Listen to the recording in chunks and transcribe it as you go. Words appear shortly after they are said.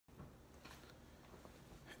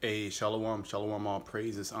Hey, shalom, shalom, all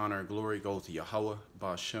praises, honor, glory goes to Yahweh,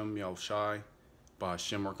 Ba'ashem Yahushai,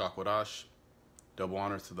 Ba'ashem Rakakwadash. Double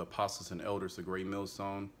honors to the apostles and elders, the great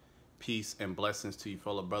millstone. Peace and blessings to you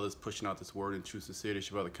fellow brothers pushing out this word in true sincerity. It's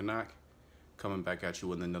your brother Kanak, coming back at you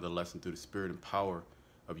with another lesson through the spirit and power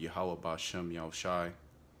of Yahweh, Ba'ashem Yahushai,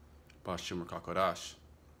 Ba'ashem Rakakwadash.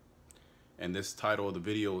 And this title of the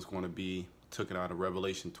video is going to be taken out of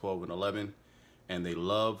Revelation 12 and 11. And they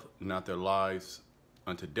love not their lives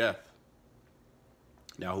unto death.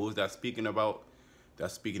 Now, who is that speaking about?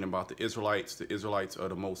 That's speaking about the Israelites. The Israelites are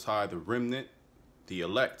the Most High, the remnant, the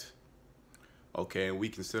elect. Okay, and we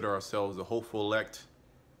consider ourselves the hopeful elect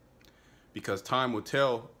because time will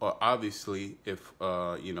tell, obviously, if,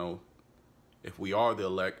 if we are the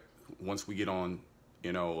elect, once we get on,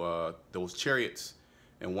 those chariots,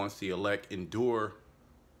 and once the elect endure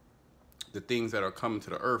the things that are coming to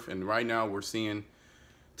the earth. And right now we're seeing,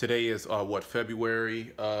 today is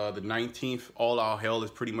February the 19th. All our hell is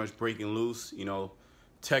pretty much breaking loose.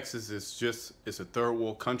 Texas is it's a third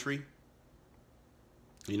world country.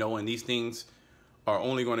 And these things are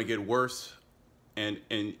only going to get worse. And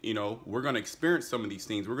we're going to experience some of these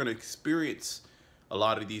things. We're going to experience a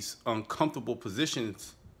lot of these uncomfortable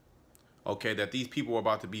positions, okay, that these people are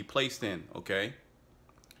about to be placed in, okay?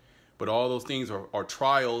 But all those things are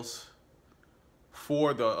trials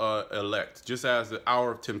for the elect, just as the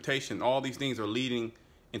hour of temptation. All these things are leading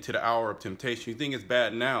into the hour of temptation. You think it's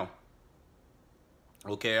bad now?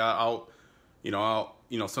 Okay,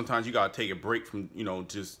 sometimes you gotta take a break from,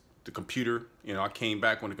 just the computer. I came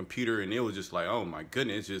back on the computer and it was just like, oh my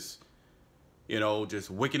goodness, just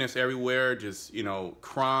wickedness everywhere, just,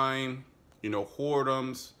 crime,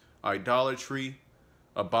 whoredoms, idolatry,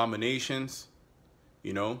 abominations,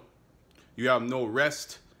 You have no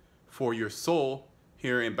rest for your soul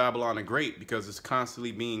here in Babylon the Great because it's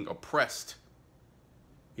constantly being oppressed.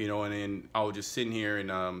 And then I was just sitting here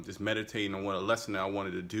and just meditating on what a lesson that I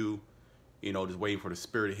wanted to do, just waiting for the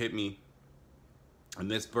spirit to hit me. And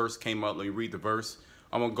this verse came up. Let me read the verse.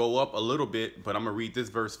 I'm going to go up a little bit, but I'm going to read this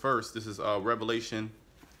verse first. This is Revelation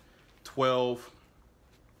 12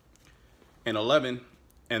 and 11.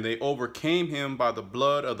 And they overcame him by the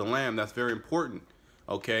blood of the Lamb. That's very important,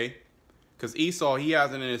 okay? Because Esau, he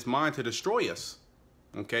has it in his mind to destroy us.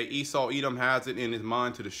 Okay, Esau, Edom has it in his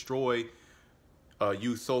mind to destroy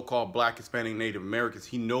you so-called Black, Hispanic, Native Americans.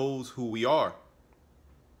 He knows who we are,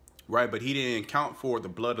 right? But he didn't account for the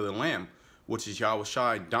blood of the Lamb, which is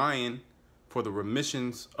Yahushai dying for the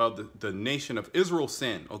remissions of the nation of Israel's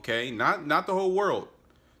sin, okay? Not the whole world.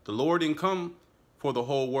 The Lord didn't come for the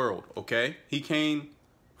whole world, okay? He came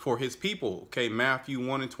for his people, okay? Matthew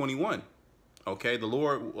 1 and 21. Okay, the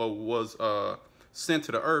Lord was sent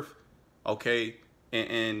to the earth, okay,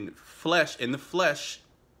 in the flesh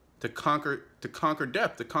to conquer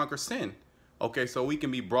death, to conquer sin. Okay, so we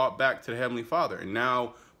can be brought back to the Heavenly Father. And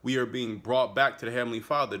now we are being brought back to the Heavenly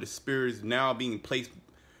Father. The Spirit is now being placed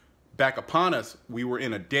back upon us. We were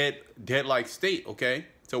in a dead-like state, okay?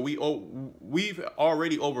 So we've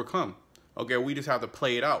already overcome. Okay, we just have to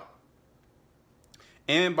play it out.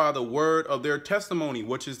 And by the word of their testimony,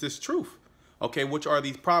 which is this truth. Okay, which are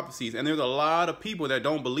these prophecies? And there's a lot of people that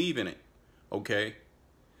don't believe in it, okay?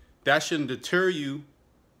 That shouldn't deter you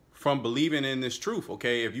from believing in this truth,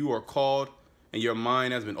 okay? If you are called and your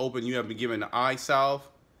mind has been opened, you have been given the eye salve,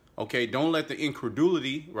 okay? Don't let the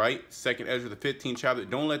incredulity, right? 2nd Ezra, the 15th chapter,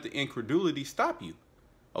 don't let the incredulity stop you,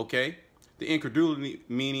 okay? The incredulity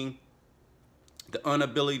meaning the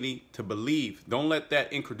inability to believe. Don't let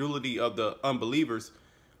that incredulity of the unbelievers,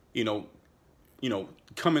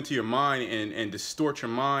 come into your mind and distort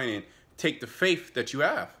your mind and take the faith that you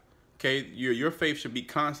have. Okay, your faith should be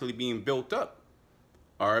constantly being built up.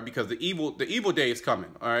 All right, because the evil day is coming.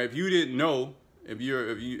 All right, if you didn't know, if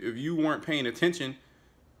you weren't paying attention,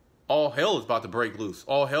 all hell is about to break loose.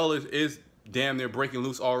 All hell is damn near breaking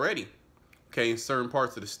loose already. Okay, in certain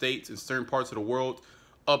parts of the states, in certain parts of the world,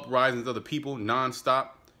 uprisings of the people nonstop.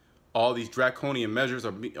 All these draconian measures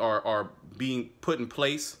are being put in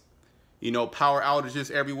place. Power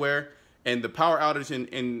outages everywhere. And the power outage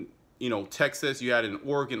in Texas, you had in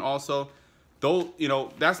Oregon also. Though,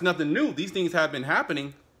 that's nothing new. These things have been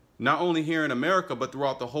happening not only here in America, but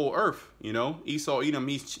throughout the whole earth. Esau, Edom,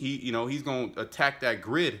 he's going to attack that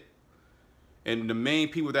grid. And the main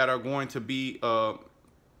people that are going to be,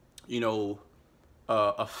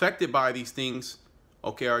 affected by these things,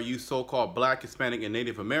 okay, are you so-called Black, Hispanic, and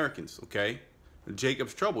Native Americans, okay?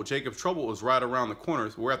 Jacob's trouble. Jacob's trouble is right around the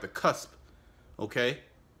corners. We're at the cusp, okay?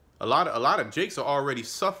 A lot of Jakes are already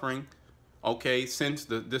suffering, okay, since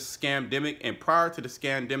this scamdemic, and prior to the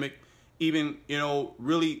scamdemic, even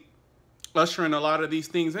really ushering a lot of these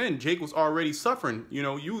things in. Jake was already suffering. You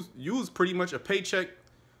know, you was pretty much a paycheck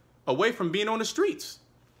away from being on the streets.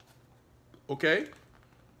 Okay?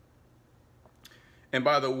 And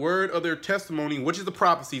by the word of their testimony, which is the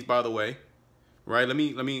prophecies, by the way, right? Let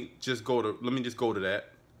me just go to that,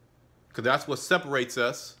 because that's what separates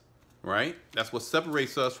us, right? That's what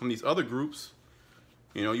separates us from these other groups.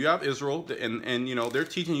 You know, you have Israel, and you know, they're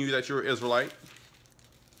teaching you that you're an Israelite,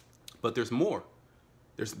 but there's more.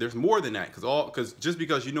 There's more than that, because just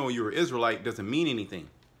because you know you're an Israelite doesn't mean anything.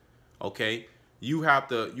 Okay, you have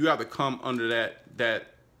to come under that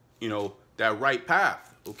you know, that right path.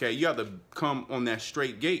 Okay, you have to come on that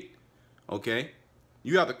straight gate. Okay,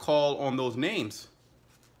 you have to call on those names.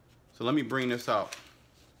 So let me bring this out,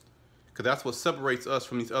 because that's what separates us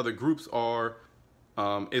from these other groups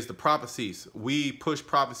is the prophecies. We push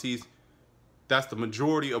prophecies. That's the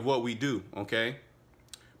majority of what we do. Okay,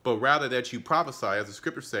 but rather that you prophesy, as the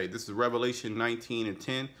scriptures say. This is Revelation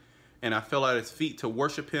 19:10. And I fell at his feet to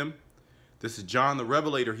worship him. This is John the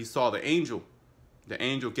Revelator. He saw the angel. The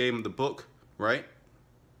angel gave him the book, right?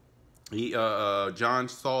 John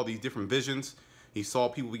saw these different visions. He saw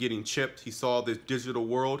people getting chipped. He saw this digital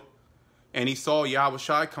world. And he saw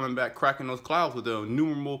Yahushua coming back, cracking those clouds with an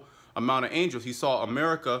innumerable amount of angels. He saw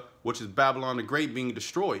America, which is Babylon the Great, being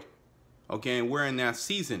destroyed. Okay, and we're in that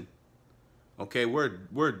season. Okay,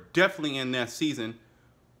 we're definitely in that season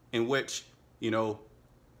in which, you know,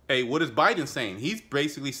 hey, what is Biden saying? He's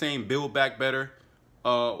basically saying build back better.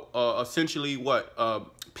 Essentially what?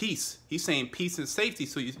 Peace. He's saying peace and safety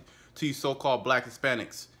to you so-called black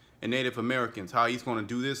Hispanics and Native Americans. How he's going to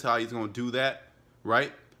do this, how he's going to do that,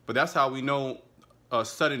 right? But that's how we know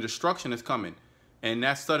sudden destruction is coming. And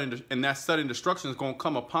that sudden destruction is going to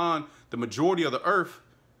come upon the majority of the earth.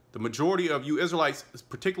 The majority of you Israelites,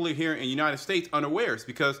 particularly here in the United States, unawares,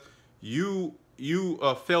 because you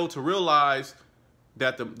fail to realize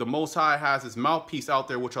that the Most High has his mouthpiece out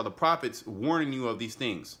there, which are the prophets, warning you of these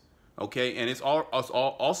things. Okay, and it's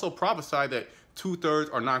also prophesied that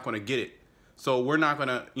 2/3 are not going to get it. So we're not going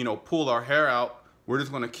to, you know, pull our hair out. We're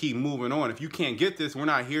just going to keep moving on. If you can't get this, we're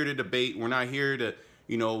not here to debate. We're not here to,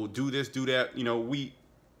 you know, do this, do that. You know,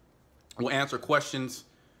 we'll answer questions,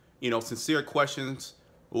 you know, sincere questions.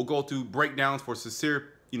 We'll go through breakdowns for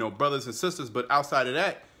sincere, you know, brothers and sisters. But outside of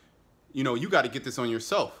that, you know, you got to get this on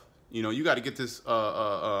yourself. You know, you got to get this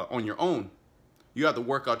on your own. You have to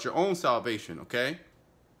work out your own salvation, okay?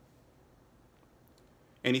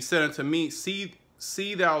 And he said unto me,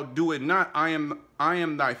 see thou do it not. I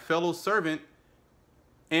am thy fellow servant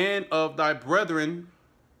and of thy brethren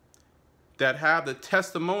that have the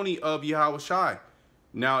testimony of Yahushua.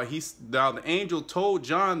 Now the angel told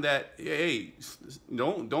John that, hey,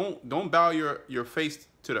 don't bow your face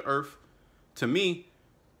to the earth to me,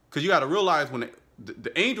 because you got to realize when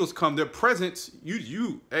the angels come, their presence,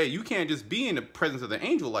 you can't just be in the presence of the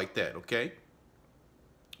angel like that, okay?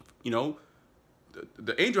 You know,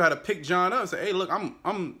 the angel had to pick John up and say, hey, look,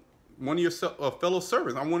 I'm one of your fellow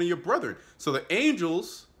servants. I'm one of your brethren. So the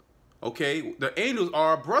angels, okay, the angels are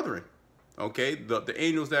our brethren, okay? The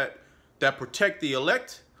angels that protect the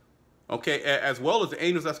elect, okay, as well as the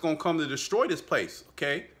angels that's going to come to destroy this place,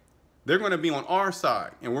 okay? They're going to be on our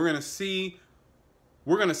side, and we're going to see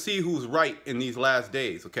who's right in these last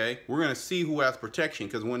days, okay? We're going to see who has protection,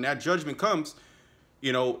 because when that judgment comes,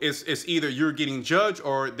 you know, it's either you're getting judged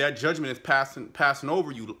or that judgment is passing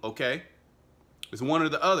over you, okay? It's one or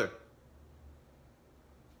the other.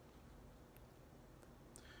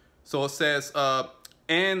 So it says,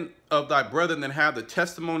 and of thy brethren that have the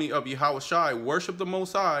testimony of Yahushua, worship the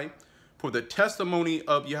Most High, for the testimony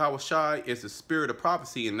of Yahushua is the spirit of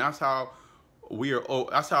prophecy, and that's how we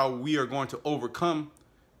are going to overcome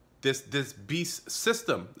this beast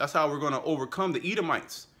system. That's how we're going to overcome the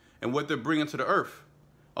Edomites and what they're bringing to the earth.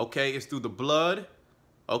 Okay, it's through the blood,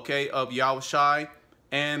 okay, of Yahushua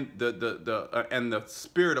and the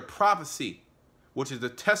spirit of prophecy, which is the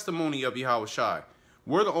testimony of Yahushua.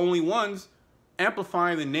 We're the only ones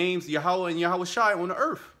amplifying the names Yahweh and Yahushua on the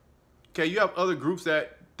earth. Okay, you have other groups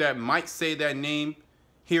that might say that name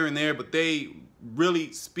here and there, but they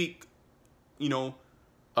really speak, you know,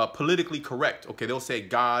 politically correct. Okay, they'll say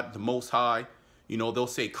God, the Most High. You know, they'll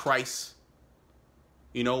say Christ.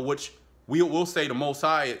 You know, which we'll say the Most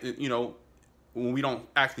High, you know, when we don't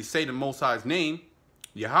actually say the Most High's name,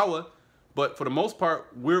 Yahweh. But for the most part,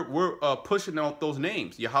 we're pushing out those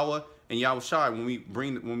names, Yahweh and Yahushua.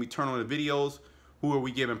 When we turn on the videos, who are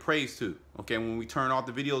we giving praise to? Okay, when we turn off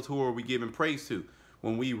the videos, who are we giving praise to?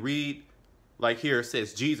 When we read, like here it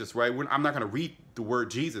says Jesus, right? I'm not going to read the word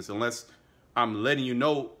Jesus unless I'm letting you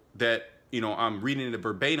know that, you know, I'm reading it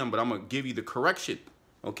verbatim, but I'm going to give you the correction.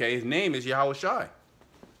 Okay, his name is Yahweh Shai.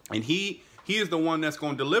 And he is the one that's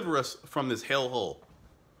going to deliver us from this hellhole.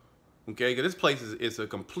 Okay, because this place is a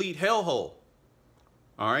complete hellhole.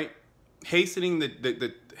 All right, hastening the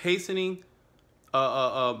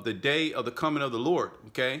day of the coming of the Lord.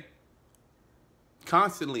 Okay,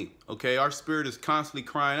 constantly. Okay, our spirit is constantly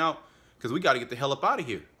crying out because we got to get the hell up out of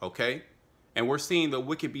here. Okay, and we're seeing the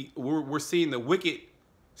wicked we're seeing the wicked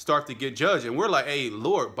start to get judged, and we're like, hey,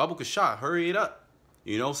 Lord, Babu Kasha, hurry it up.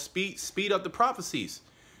 You know, speed up the prophecies.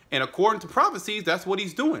 And according to prophecies, that's what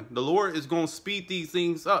he's doing. The Lord is going to speed these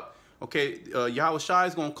things up. Okay, Yahweh Shai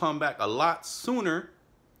is going to come back a lot sooner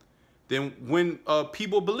than when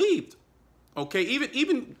people believed. Okay,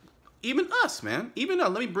 even us, man. Even us.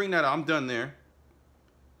 Let me bring that up. I'm done there.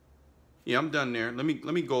 Yeah, I'm done there. Let me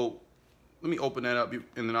open that up,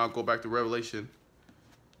 and then I'll go back to Revelation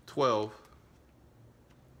 12.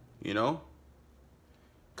 You know,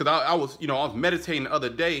 because I was meditating the other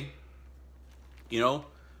day. You know,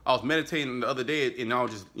 I was meditating the other day, and I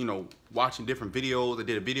was just, watching different videos. I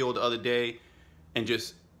did a video the other day, and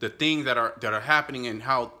just the things that are happening, and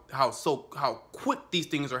how quick these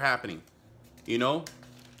things are happening. You know,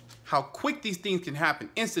 how quick these things can happen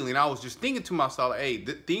instantly. And I was just thinking to myself, hey,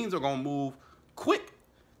 things are gonna move quick.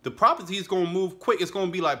 The prophecy is gonna move quick. It's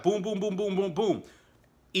gonna be like boom, boom, boom, boom, boom, boom.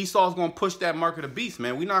 Esau's gonna push that mark of the beast,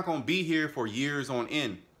 man. We're not gonna be here for years on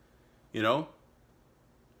end. You know,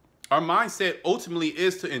 our mindset ultimately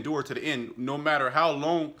is to endure to the end. No matter how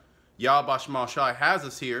long Yahweh Shema Shai has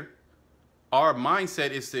us here, our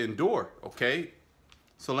mindset is to endure, okay?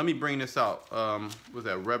 So let me bring this out. Was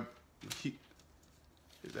that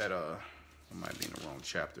I might be in the wrong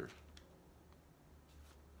chapter.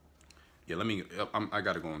 Yeah, I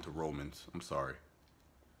got to go into Romans. I'm sorry.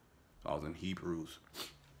 I was in Hebrews.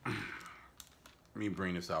 Let me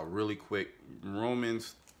bring this out really quick.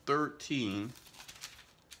 Romans 13.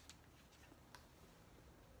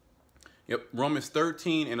 Yep, Romans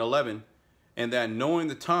 13 and 11. And that knowing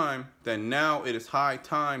the time, that now it is high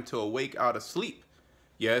time to awake out of sleep.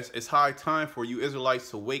 Yes, it's high time for you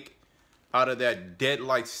Israelites to wake out of that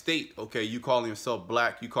dead-like state. Okay, you calling yourself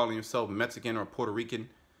black, you calling yourself Mexican or Puerto Rican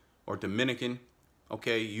or Dominican.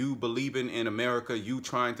 Okay, you believing in America, you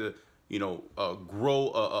trying to, grow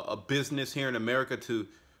a business here in America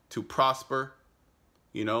to prosper.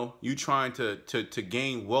 You trying to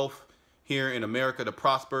gain wealth here in America to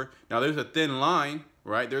prosper. Now, there's a thin line,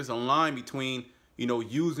 right? There's a line between,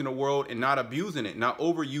 using the world and not abusing it, not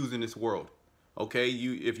overusing this world. Okay,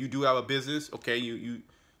 if you do have a business, okay,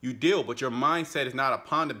 you deal, but your mindset is not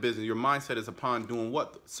upon the business. Your mindset is upon doing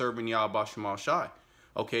what? Serving Yahweh Shema Shai.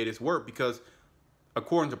 Okay, this work, because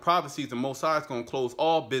according to prophecies, the Most High is going to close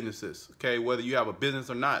all businesses. Okay, whether you have a business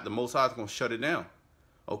or not, the Most High is going to shut it down.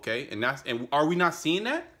 Okay, and are we not seeing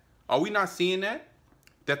that? Are we not seeing that?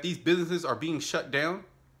 That these businesses are being shut down?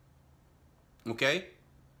 Okay,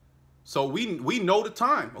 so we know the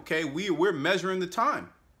time. Okay, we're measuring the time.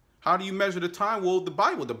 How do you measure the time? Well, the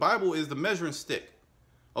Bible is the measuring stick.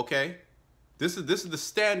 Okay, this is the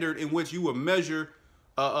standard in which you will measure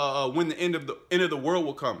when the end of the world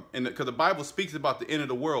will come, and because the Bible speaks about the end of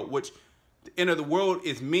the world, which the end of the world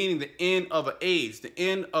is meaning the end of an age, the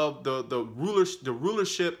end of the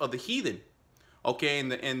rulership of the heathen. Okay,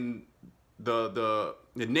 and the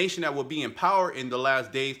nation that will be in power in the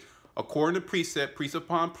last days, according to precept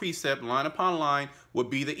upon precept, line upon line, would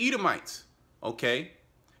be the Edomites. Okay,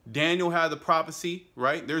 Daniel had the prophecy,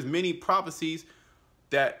 right? There's many prophecies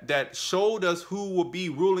that showed us who will be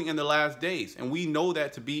ruling in the last days. And we know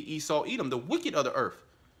that to be Esau, Edom, the wicked of the earth.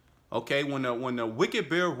 Okay, when the wicked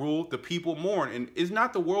bear rule, the people mourn. And is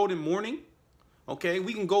not the world in mourning? Okay,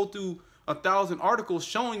 we can go through 1,000 articles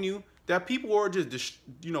showing you that people are just,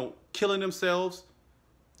 killing themselves.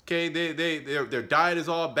 Okay, their diet is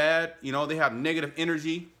all bad. They have negative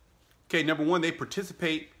energy. Okay, number one, they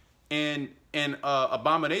participate in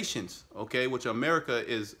abominations. Okay, which America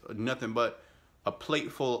is nothing but a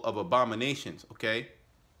plate full of abominations, okay?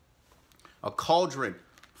 A cauldron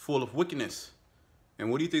full of wickedness. And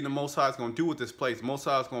what do you think the Most High is going to do with this place? The Most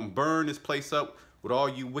High is going to burn this place up with all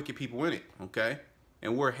you wicked people in it, okay?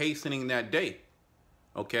 And we're hastening that day,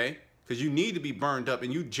 okay? Because you need to be burned up.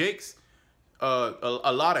 And you Jakes,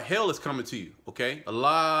 a lot of hell is coming to you, okay? A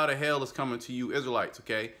lot of hell is coming to you Israelites,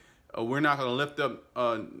 okay? We're not going to lift up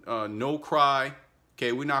no cry,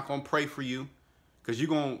 okay? We're not going to pray for you. Because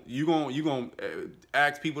you're gonna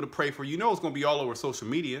ask people to pray for you. It's going to be all over social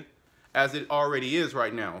media, as it already is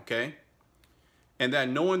right now, okay? And that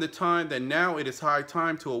knowing the time, that now it is high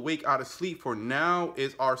time to awake out of sleep, for now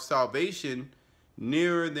is our salvation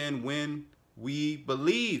nearer than when we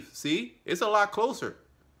believe. See, it's a lot closer.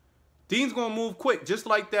 Things gonna move quick, just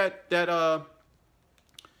like that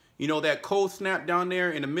you know, that cold snap down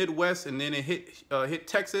there in the Midwest, and then it hit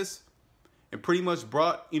Texas, and pretty much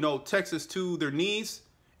brought, you know, Texas to their knees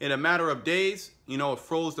in a matter of days. You know, it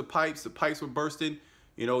froze the pipes were bursting.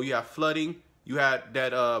 You know, you have flooding. You had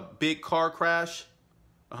that big car crash,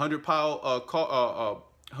 100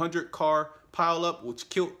 car pile up, which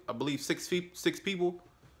killed, I believe, six people.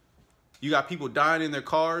 You got people dying in their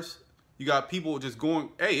cars. You got people just going,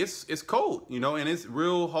 hey, it's cold, you know, and it's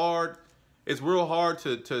real hard. It's real hard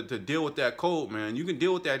to deal with that cold, man. You can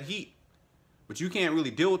deal with that heat, but you can't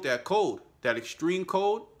really deal with that cold, that extreme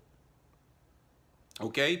cold.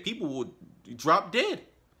 Okay, people will drop dead.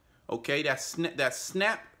 Okay, that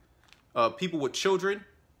snap. People with children,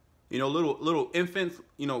 you know, little infants,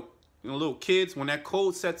 you know, little kids. When that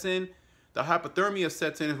cold sets in, the hypothermia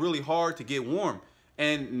sets in. It's really hard to get warm.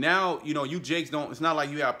 And now, you know, you Jakes don't. It's not like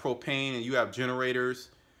you have propane and you have generators,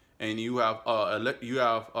 and you have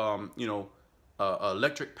you know,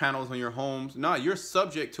 electric panels on your homes. No, you're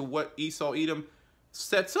subject to what Esau Edom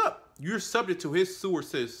sets up. You're subject to his sewer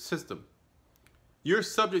system. You're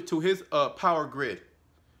subject to his power grid.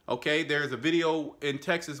 Okay, there's a video in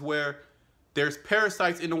Texas where there's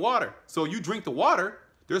parasites in the water. So you drink the water,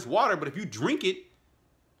 there's water, but if you drink it,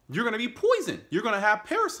 you're gonna be poisoned. You're gonna have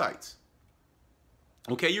parasites.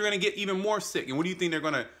 Okay, you're gonna get even more sick. And what do you think they're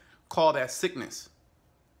gonna call that sickness?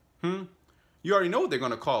 You already know what they're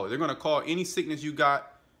gonna call it. They're gonna call any sickness you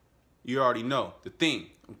got, you already know, the thing,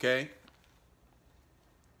 okay?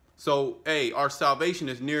 So, hey, our salvation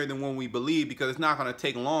is nearer than when we believe, because it's not gonna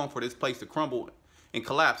take long for this place to crumble and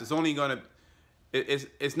collapse. It's only gonna,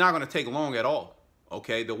 it's not gonna take long at all,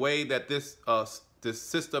 okay? The way that this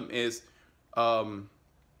system is,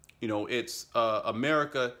 you know, it's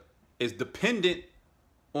America is dependent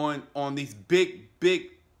on these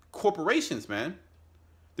big corporations, man.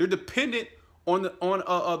 They're dependent on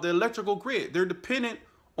the electrical grid. They're dependent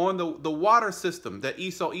on the water system that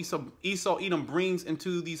Esau Edom brings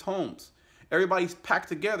into these homes. Everybody's packed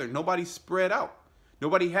together. Nobody's spread out.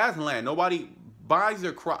 Nobody has land. Nobody buys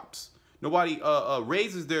their crops. Nobody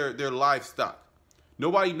raises their livestock.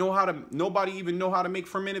 Nobody even know how to make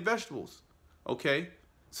fermented vegetables. Okay,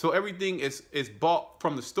 so everything is bought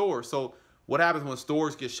from the store. So what happens when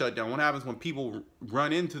stores get shut down? What happens when people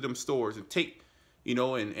run into them stores and take, you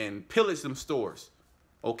know, and pillage them stores?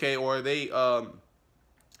 Okay, or they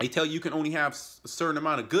tell you can only have a certain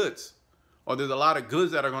amount of goods, or there's a lot of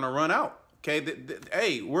goods that are going to run out. Okay,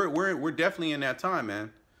 hey, we're definitely in that time,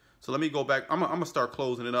 man. So let me go back. I'm gonna start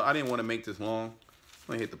closing it up. I didn't want to make this long.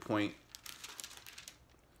 Let me hit the point.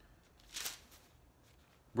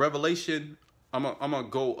 Revelation. I'm gonna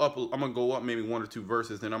go up. I'm gonna go up maybe 1 or 2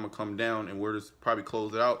 verses. Then I'm gonna come down, and we'll just probably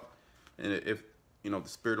close it out. And if you know, the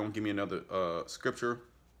Spirit don't give me another scripture.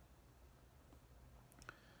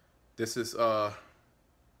 This is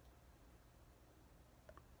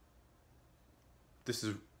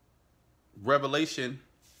Revelation.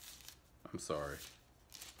 I'm sorry.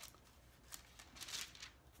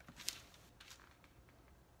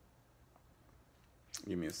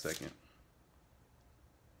 Give me a second.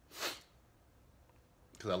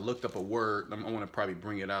 Because I looked up a word. I want to probably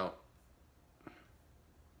bring it out.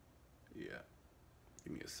 Yeah.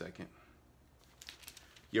 Give me a second.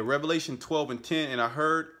 Yeah, Revelation 12:10. And I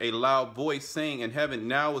heard a loud voice saying in heaven,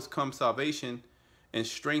 now has come salvation and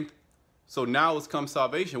strength. So now has come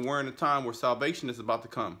salvation. We're in a time where salvation is about to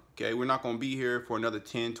come. Okay, we're not going to be here for another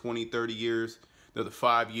 10, 20, 30 years, another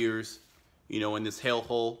 5 years, you know, in this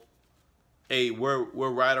hellhole. Hey, we're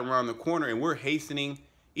right around the corner, and we're hastening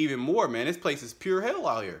even more, man. This place is pure hell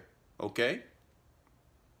out here. Okay.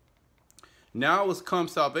 Now has come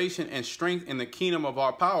salvation and strength in the kingdom of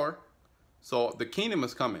our power. So the kingdom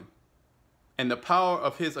is coming. And the power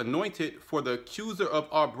of his anointed, for the accuser of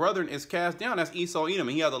our brethren is cast down. That's Esau Edom,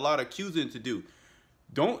 and he has a lot of accusing to do.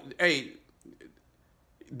 Hey,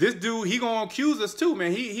 this dude, he gonna accuse us too,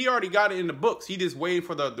 man. He already got it in the books. He just waiting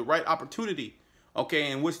for the right opportunity,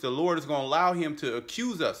 okay, in which the Lord is gonna allow him to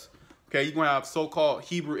accuse us. Okay, you're gonna have so-called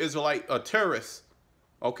Hebrew Israelite terrorists.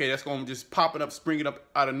 Okay, that's gonna just popping up, springing up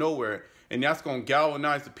out of nowhere, and that's gonna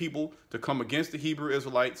galvanize the people to come against the Hebrew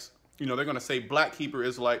Israelites. You know, they're gonna say black Hebrew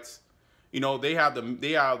Israelites. You know, they have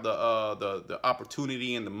the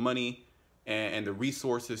opportunity and the money and the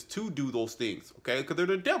resources to do those things. Okay, because they're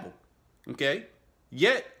the devil. Okay,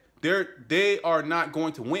 yet they are not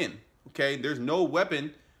going to win. Okay, there's no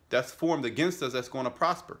weapon that's formed against us that's going to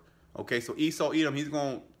prosper. Okay, so Esau Edom, he's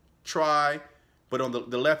going to try, but on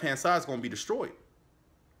the left hand side is going to be destroyed.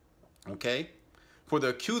 Okay, for the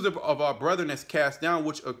accuser of our brethren is cast down,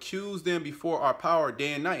 which accuse them before our power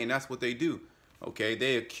day and night, and that's what they do. Okay,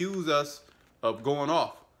 they accuse us of going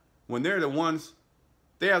off when they're the ones,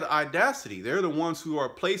 they have the audacity. They're the ones who are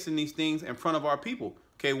placing these things in front of our people.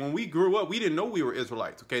 Okay, when we grew up, we didn't know we were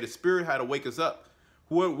Israelites. Okay, the Spirit had to wake us up.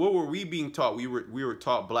 What were we being taught? We were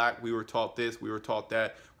taught black. We were taught this. We were taught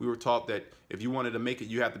that. We were taught that if you wanted to make it,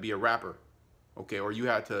 you had to be a rapper. Okay, or you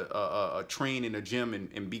had to train in a gym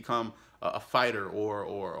and become a fighter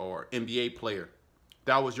or NBA player.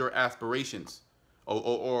 That was your aspirations,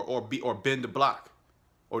 or bend the block,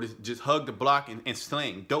 or just hug the block and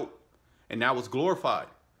slang dope, and that was glorified,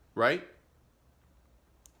 right?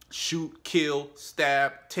 Shoot, kill,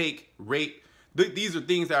 stab, take, rape. These are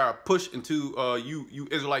things that are pushed into you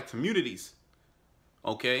Israelite communities.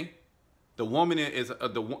 Okay, the woman is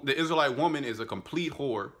the Israelite woman is a complete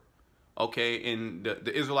whore. Okay, and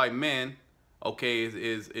the Israelite man, okay,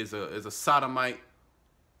 is a sodomite,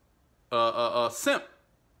 a simp.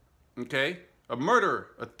 Okay, a murderer,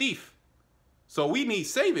 a thief. So we need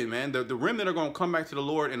saving, man. The remnant are going to come back to the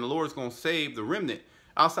Lord, and the Lord is going to save the remnant.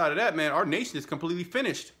 Outside of that, man, our nation is completely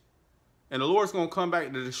finished. And the Lord's going to come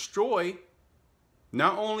back to destroy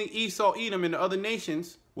not only Esau, Edom, and the other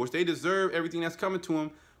nations, which they deserve everything that's coming to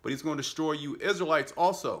them, but he's going to destroy you Israelites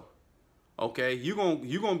also. Okay? You're going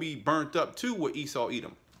to be burnt up too with Esau,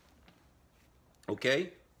 Edom.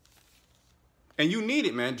 Okay? And you need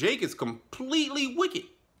it, man. Jake is completely wicked.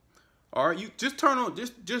 All right? You just turn on,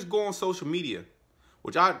 just go on social media,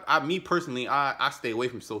 which me personally, I stay away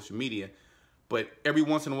from social media. But every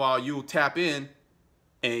once in a while, you'll tap in,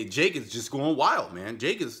 and Jake is just going wild, man.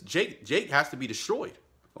 Jake has to be destroyed,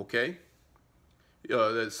 okay?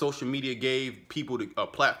 The social media gave people a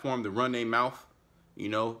platform to run their mouth, you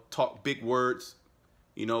know, talk big words,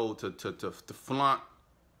 you know, to flaunt,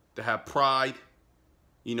 to have pride,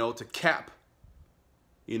 you know, to cap,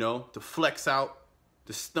 you know, to flex out,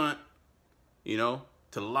 to stunt, you know,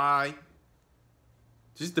 to lie,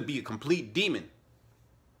 just to be a complete demon.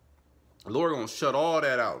 The Lord gonna shut all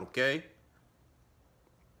that out, okay?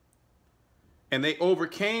 And they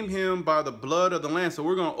overcame him by the blood of the Lamb. So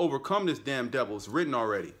we're going to overcome this damn devil. It's written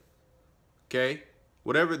already. Okay?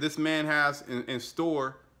 Whatever this man has in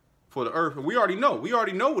store for the earth. And we already know. We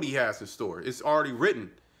already know what he has in store. It's already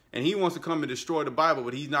written. And he wants to come and destroy the Bible,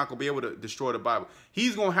 but he's not going to be able to destroy the Bible.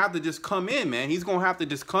 He's going to have to just come in, man. He's going to have to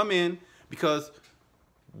just come in because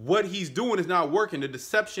what he's doing is not working. The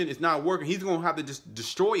deception is not working. He's going to have to just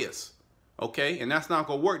destroy us. Okay? And that's not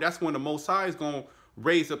going to work. That's when the Most High is going to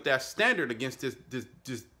raise up that standard against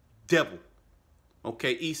this devil.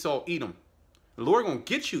 Okay, Esau, Edom. The Lord gonna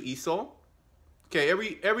get you, Esau. Okay,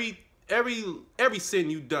 every sin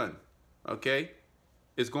you've done, okay,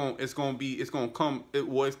 it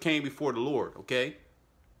came before the Lord, okay?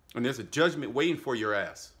 And there's a judgment waiting for your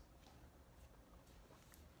ass.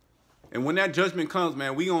 And when that judgment comes,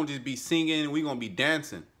 man, we gonna just be singing and we gonna be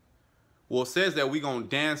dancing. Well, it says that we gonna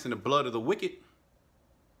dance in the blood of the wicked.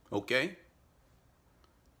 Okay?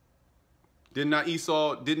 Did not he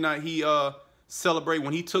celebrate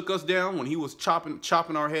when he took us down, when he was chopping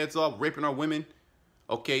our heads off, raping our women,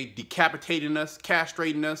 okay, decapitating us,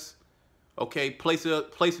 castrating us, okay,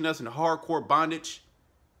 placing us in hardcore bondage,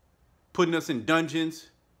 putting us in dungeons,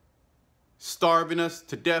 starving us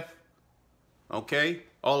to death, okay?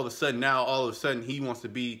 All of a sudden he wants to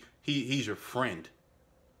be, he's your friend.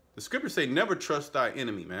 The scriptures say never trust thy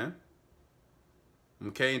enemy, man.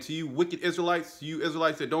 Okay, and to you wicked Israelites, you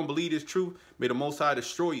Israelites that don't believe this truth, may the Most High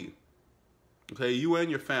destroy you. Okay, you and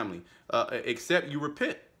your family, except you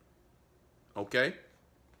repent. Okay?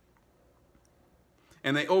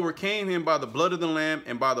 And they overcame him by the blood of the Lamb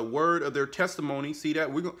and by the word of their testimony. See that?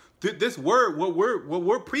 This word, what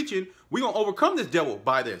we're preaching, we're going to overcome this devil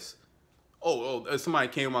by this. Somebody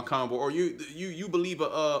came in my convo, or you believe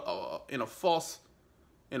in a false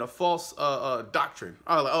doctrine.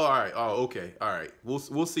 I was like, all right, okay, all right.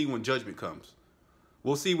 We'll see when judgment comes.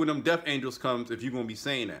 We'll see when them death angels comes if you're gonna be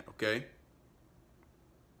saying that, okay?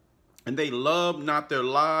 And they love not their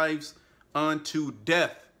lives unto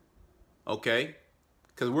death, okay?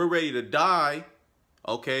 Because we're ready to die,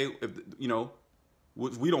 okay? If you know,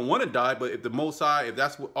 we don't want to die, but if the Most High, if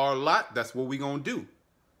that's what our lot, that's what we gonna do.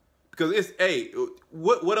 Because it's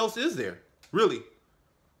what else is there really?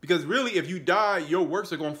 Because really, if you die, your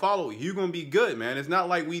works are going to follow you. You're going to be good, man. It's not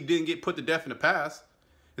like we didn't get put to death in the past.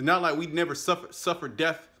 It's not like we never suffered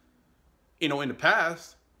death, you know, in the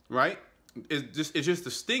past, right? It's just the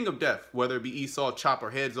sting of death, whether it be Esau chop our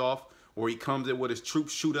heads off or he comes in with his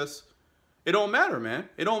troops, shoot us. It don't matter, man.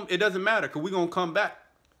 It doesn't matter because we're going to come back.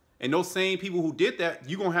 And those same people who did that,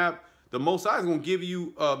 you're going to have, the Most High is going to give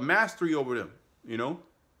you mastery over them, you know?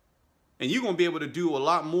 And you're going to be able to do a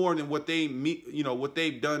lot more than what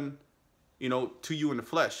they've done you know, to you in the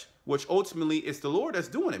flesh, which ultimately it's the Lord that's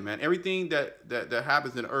doing it, man. Everything that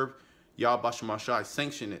happens in the earth, Yahweh Shemashai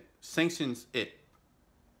sanctions it.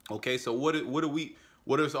 Okay, so what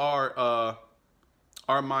is our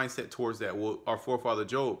mindset towards that? Well, our forefather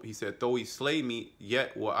Job, he said, though he slay me,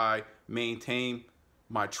 yet will I maintain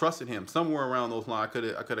my trust in him. Somewhere around those lines,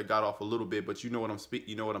 I could have got off a little bit, but you know what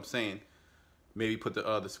I'm saying. Maybe put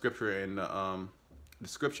the scripture in the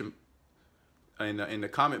description in the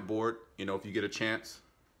comment board, you know, if you get a chance.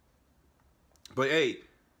 But hey,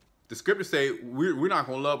 the scriptures say we're not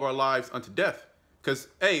gonna love our lives unto death, because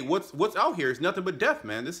hey, what's out here is nothing but death,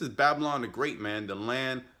 man. This is Babylon the Great, man, the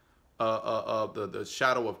land of the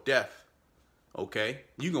shadow of death. Okay,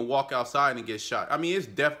 you can walk outside and get shot. I mean, it's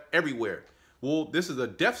death everywhere. Well, this is a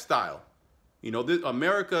death style. You know,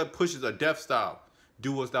 America pushes a death style.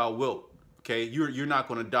 Do as thou wilt. Okay, you're not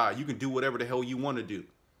gonna die. You can do whatever the hell you want to do.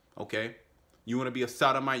 Okay, you want to be a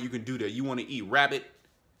sodomite, you can do that. You want to eat rabbit,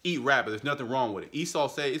 eat rabbit. There's nothing wrong with it. Esau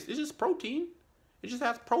said it's just protein. It just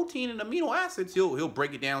has protein and amino acids. He'll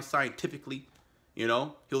break it down scientifically. You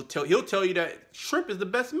know, he'll tell you that shrimp is the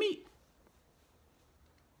best meat.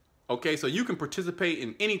 Okay, so you can participate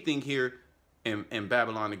in anything here in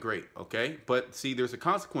Babylon the Great. Okay, but see, there's a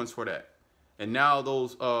consequence for that, and now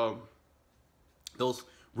those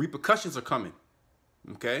repercussions are coming.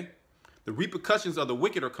 Okay, the repercussions of the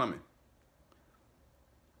wicked are coming.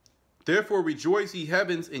 Therefore rejoice, ye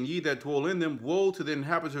heavens, and ye that dwell in them. Woe to the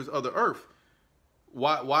inhabitants of the earth.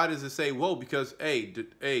 Why does it say woe? Because hey,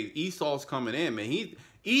 Esau's coming in, man. E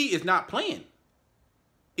is not playing.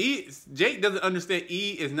 Jake doesn't understand.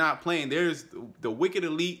 E is not playing. There's the wicked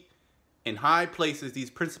elite in high places, these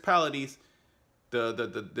principalities,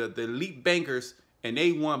 the elite bankers, and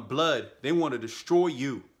they want blood. They want to destroy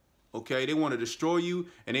you. Okay, they want to destroy you,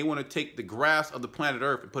 and they want to take the grass of the planet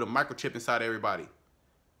Earth and put a microchip inside everybody.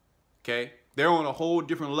 Okay, they're on a whole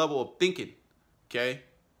different level of thinking. Okay,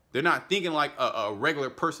 they're not thinking like a regular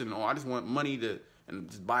person. Oh, I just want money and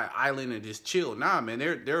just buy an island and just chill. Nah, man,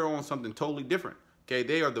 they're on something totally different. Okay,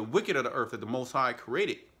 they are the wicked of the earth that the Most High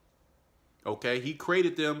created. Okay, He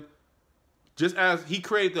created them just as He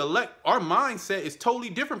created the elect. Our mindset is totally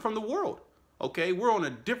different from the world. Okay, we're on a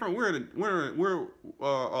different. We're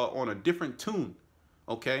on a different tune.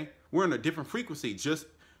 Okay, we're on a different frequency. Just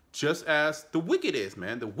as the wicked is,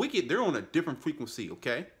 man. The wicked, they're on a different frequency,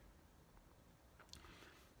 okay?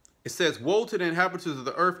 It says, woe to the inhabitants of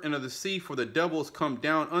the earth and of the sea, for the devil is come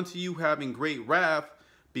down unto you, having great wrath,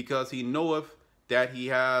 because he knoweth that he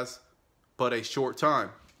has but a short time.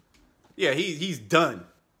 Yeah, he's done,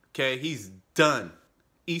 okay? He's done.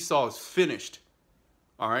 Esau is finished,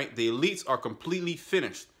 all right? The elites are completely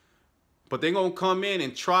finished. But they're going to come in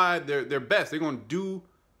and try their best. They're going to do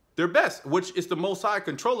their best, which is the Most High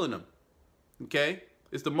controlling them. Okay,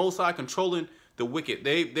 it's the Most High controlling the wicked.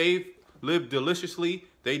 They've lived deliciously.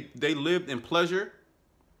 They lived in pleasure.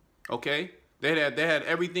 Okay, they had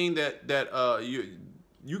everything that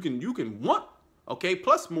you can want. Okay,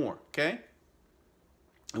 plus more. Okay,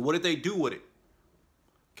 and what did they do with it?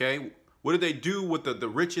 Okay, what did they do with the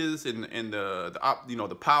riches and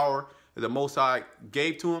the power that the Most High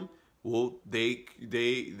gave to them? Well, they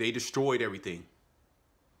destroyed everything.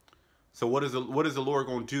 So what is the Lord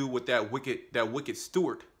going to do with that wicked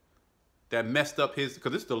steward that messed up his,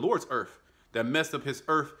 because it's the Lord's earth, that messed up his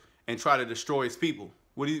earth and tried to destroy his people?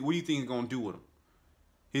 What do you think he's going to do with them?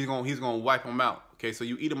 He's going to wipe them out. Okay, so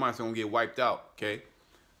you Edomites are going to get wiped out. Okay,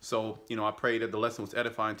 so I pray that the lesson was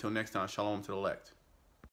edifying. Until next time, shalom to the elect.